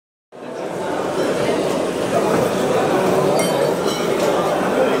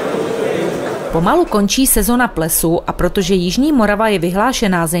Pomalu končí sezóna plesů a protože Jižní Morava je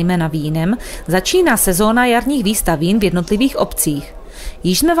vyhlášená zejména vínem, začíná sezóna jarních výstav vín v jednotlivých obcích.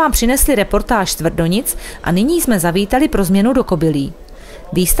 Již jsme vám přinesli reportáž z Tvrdonic a nyní jsme zavítali pro změnu do Kobylí.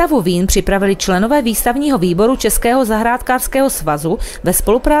 Výstavu vín připravili členové výstavního výboru Českého zahrádkářského svazu ve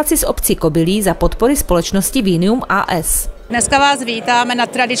spolupráci s obcí Kobylí za podpory společnosti Vínium a.s. Dneska vás vítáme na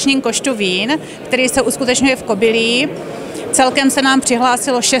tradičním koštu vín, který se uskutečňuje v Kobylí. Celkem se nám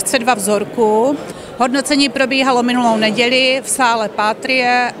přihlásilo 602 vzorků. Hodnocení probíhalo minulou neděli v sále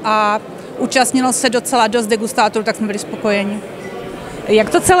Patrie a účastnilo se docela dost degustátorů, tak jsme byli spokojeni. Jak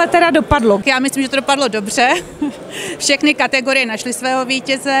to celé teda dopadlo? Já myslím, že to dopadlo dobře. Všechny kategorie našly svého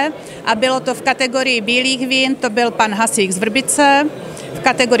vítěze a bylo to v kategorii bílých vín, to byl pan Hasík z Vrbice, v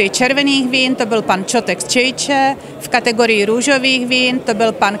kategorii červených vín to byl pan Čotek z Čejče, v kategorii růžových vín to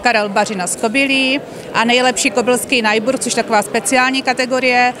byl pan Karel Bařina z Kobylí a nejlepší kobylský najbur, což taková speciální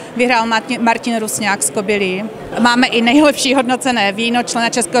kategorie, vyhrál Martin Rusňák z Kobylí. Máme i nejlepší hodnocené víno člena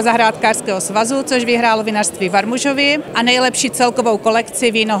Českého zahrádkářského svazu, což vyhrálo vinařství Varmužovi a nejlepší celkovou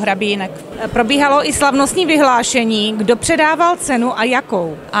kolekci Víno Hrabínek. Probíhalo i slavnostní vyhlášení. Kdo předával cenu a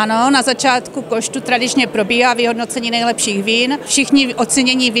jakou? Ano, na začátku koštu tradičně probíhá vyhodnocení nejlepších vín. Všichni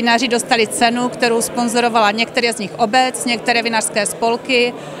ocenění vinaři dostali cenu, kterou sponzorovala některé z nich obec, některé vinařské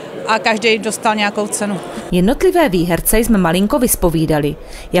spolky a každý dostal nějakou cenu. Jednotlivé výherce jsme malinko vyspovídali.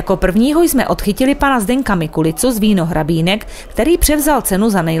 Jako prvního jsme odchytili pana Zdenka Mikulicu z Víno Hrabínek, který převzal cenu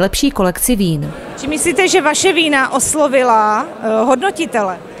za nejlepší kolekci vín. Či myslíte, že vaše vína oslovila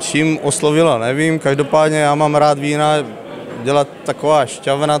hodnotitele? Čím oslovila, nevím, každopádně já mám rád vína dělat taková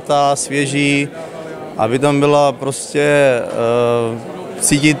šťavnatá, svěží, aby tam byla prostě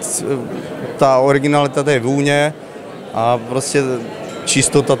cítit ta originalita té vůně a prostě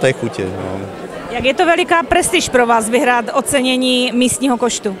čistota té chutě. No. Jak je to veliká prestiž pro vás vyhrát ocenění místního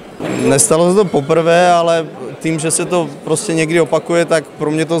koštu? Nestalo se to poprvé, ale tím, že se to prostě někdy opakuje, tak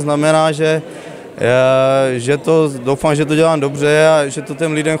pro mě to znamená, že doufám, že to dělám dobře a že to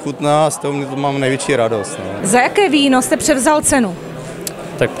těm lidem chutná a z toho to mám největší radost. No. Za jaké víno jste převzal cenu?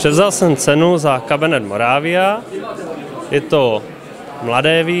 Tak převzal jsem cenu za Cabernet Moravia. Je to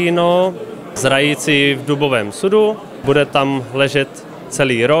mladé víno, zrající v dubovém sudu. Bude tam ležet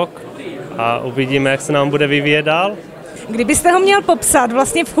celý rok a uvidíme, jak se nám bude vyvíjet dál. Kdybyste ho měl popsat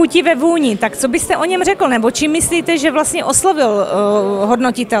vlastně v chuti ve vůni, tak co byste o něm řekl, nebo čím myslíte, že vlastně oslovil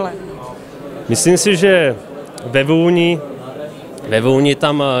hodnotitele? Myslím si, že ve vůni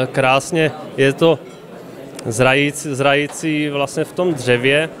tam krásně je to zrající vlastně v tom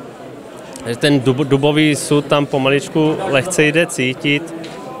dřevě, že ten dubový sud tam pomaličku lehce jde cítit.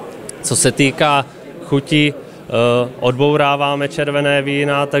 Co se týká chuti, odbouráváme červené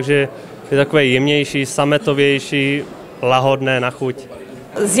vína, takže je takové jemnější, sametovější, lahodné na chuť.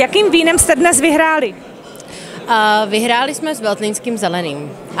 S jakým vínem jste dnes vyhráli? Vyhráli jsme s veltlínským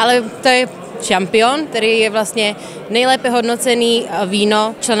zeleným, ale to je šampion, který je vlastně nejlépe hodnocený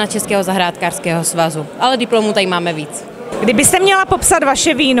víno člena Českého zahrádkářského svazu, ale diplomů tady máme víc. Kdybyste měla popsat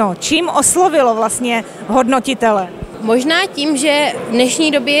vaše víno, čím oslovilo vlastně hodnotitele? Možná tím, že v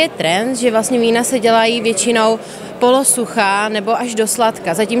dnešní době je trend, že vlastně vína se dělají většinou polosuchá nebo až do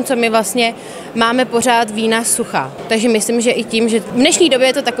sladka, zatímco my vlastně máme pořád vína suchá. Takže myslím, že i tím, že v dnešní době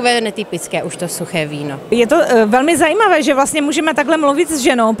je to takové netypické už to suché víno. Je to velmi zajímavé, že vlastně můžeme takhle mluvit s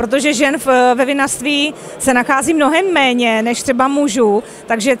ženou, protože žen ve vinařství se nachází mnohem méně než třeba mužů,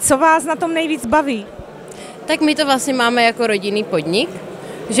 takže co vás na tom nejvíc baví? Tak my to vlastně máme jako rodinný podnik,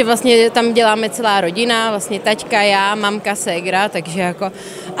 že vlastně tam děláme celá rodina, vlastně taťka, já, mamka, ségra, takže jako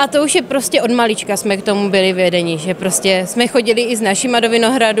a to už je prostě od malička jsme k tomu byli vedeni, že prostě jsme chodili i s našima do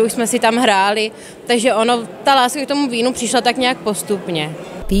Vinohradu, jsme si tam hráli, takže ta láska k tomu vínu přišla tak nějak postupně.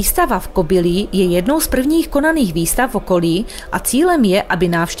 Výstava v Kobylí je jednou z prvních konaných výstav v okolí a cílem je, aby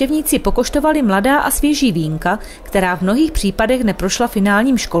návštěvníci pokoštovali mladá a svěží vínka, která v mnohých případech neprošla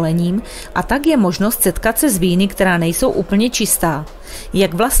finálním školením a tak je možnost setkat se s víny, která nejsou úplně čistá.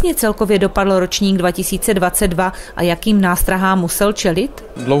 Jak vlastně celkově dopadl ročník 2022 a jakým nástrahám musel čelit?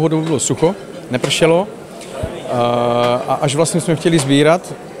 Dlouhou dobu bylo sucho, nepršelo a až vlastně jsme chtěli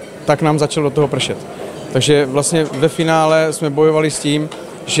sbírat, tak nám začalo do toho pršet. Takže vlastně ve finále jsme bojovali s tím,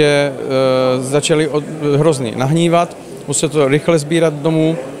 že začali hrozně nahnívat, museli to rychle sbírat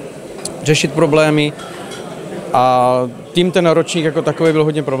domů, řešit problémy a tím ten ročník jako takový byl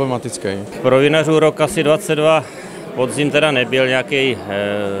hodně problematický. Pro vinařů rok asi 22 podzim teda nebyl nějaký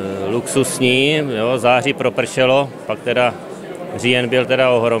luxusní, jo, září propršelo, pak teda říjen byl teda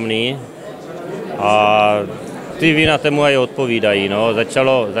ohromný a ty vína tomu aj odpovídají. No.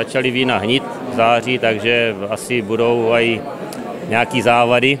 Začaly vína hnít v září, takže asi budou aj nějaký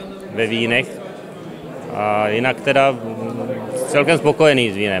závady ve vínech. a jinak teda celkem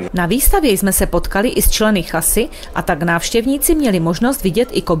spokojený s vínem. Na výstavě jsme se potkali i s členy chasy a tak návštěvníci měli možnost vidět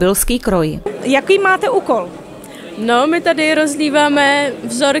i kobylský kroj. Jaký máte úkol? No, my tady rozlíváme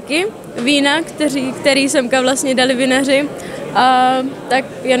vzorky vína, který semka vlastně dali vinaři. A tak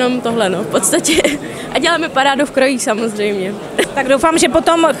jenom tohle, no, v podstatě. A děláme parádu v krojích samozřejmě. Tak doufám, že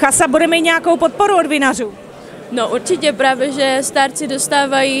potom chasa bude mít nějakou podporu od vinařů. No určitě, právě, že starci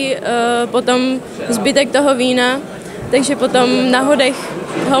dostávají potom zbytek toho vína, takže potom na hodech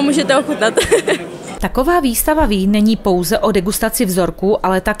ho můžete ochutnat. Taková výstava vín není pouze o degustaci vzorků,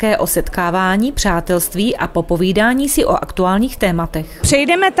 ale také o setkávání, přátelství a popovídání si o aktuálních tématech.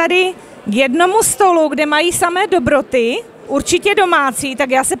 Přejdeme tady k jednomu stolu, kde mají samé dobroty, určitě domácí, tak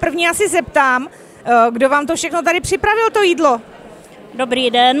já se první asi zeptám, kdo vám to všechno tady připravil, to jídlo?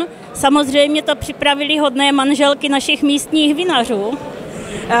 Dobrý den, samozřejmě to připravili hodné manželky našich místních vinařů.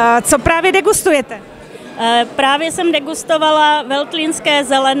 Co právě degustujete? Právě jsem degustovala veltlínské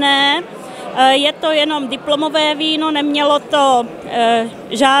zelené, je to jenom diplomové víno, nemělo to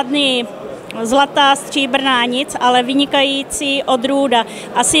žádný zlatá, stříbrná nic, ale vynikající odrůda.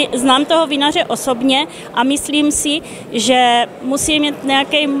 Asi znám toho vinaře osobně a myslím si, že musí mít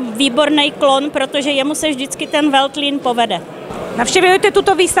nějaký výborný klon, protože jemu se vždycky ten Veltlín povede. Navštěvujete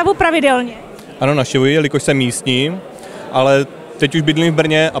tuto výstavu pravidelně? Ano, navštěvuji, jelikož jsem místní, ale teď už bydlím v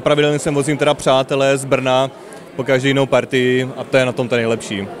Brně a pravidelně sem vozím teda přátelé z Brna po každé jinou partii a to je na tom to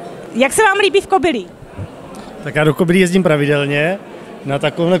nejlepší. Jak se vám líbí v Kobylí? Tak já do Kobylí jezdím pravidelně, na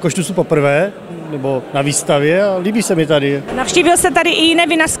takovémhle koštu poprvé, nebo na výstavě a líbí se mi tady. Navštívil jste tady i jiné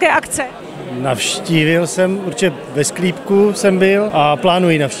vinařské akce? Navštívil jsem, určitě ve Sklípku jsem byl a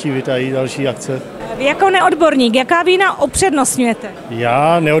plánuji navštívit i další akce. Vy jako neodborník, jaká vína upřednostňujete?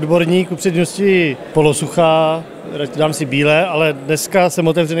 Já neodborník, upřednostňuji polosuchá, dám si bílé, ale dneska jsem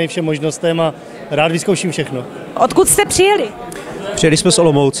otevřený všem možnostem a rád vyzkouším všechno. Odkud jste přijeli? Přijeli jsme z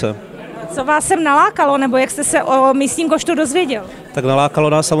Olomouce. Co vás sem nalákalo, nebo jak jste se o místním koštu dozvěděl? Tak nalákalo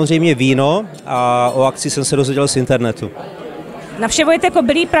nás samozřejmě víno a o akci jsem se dozvěděl z internetu. Navštěvujete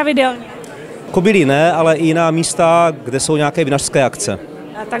Kobylí pravidelně? Kobylí ne, ale i jiná místa, kde jsou nějaké vinařské akce.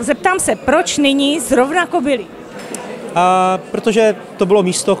 Tak zeptám se, proč nyní zrovna Kobylí? Protože to bylo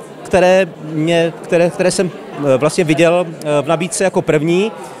místo, které jsem vlastně viděl v nabídce jako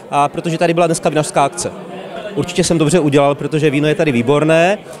první, a protože tady byla dneska vinařská akce. Určitě jsem dobře udělal, protože víno je tady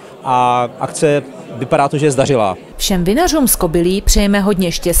výborné a akce vypadá to, že je zdařilá. Všem vinařům z Kobylí přejeme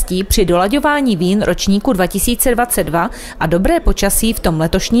hodně štěstí při dolaďování vín ročníku 2022 a dobré počasí v tom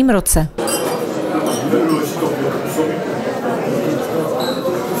letošním roce.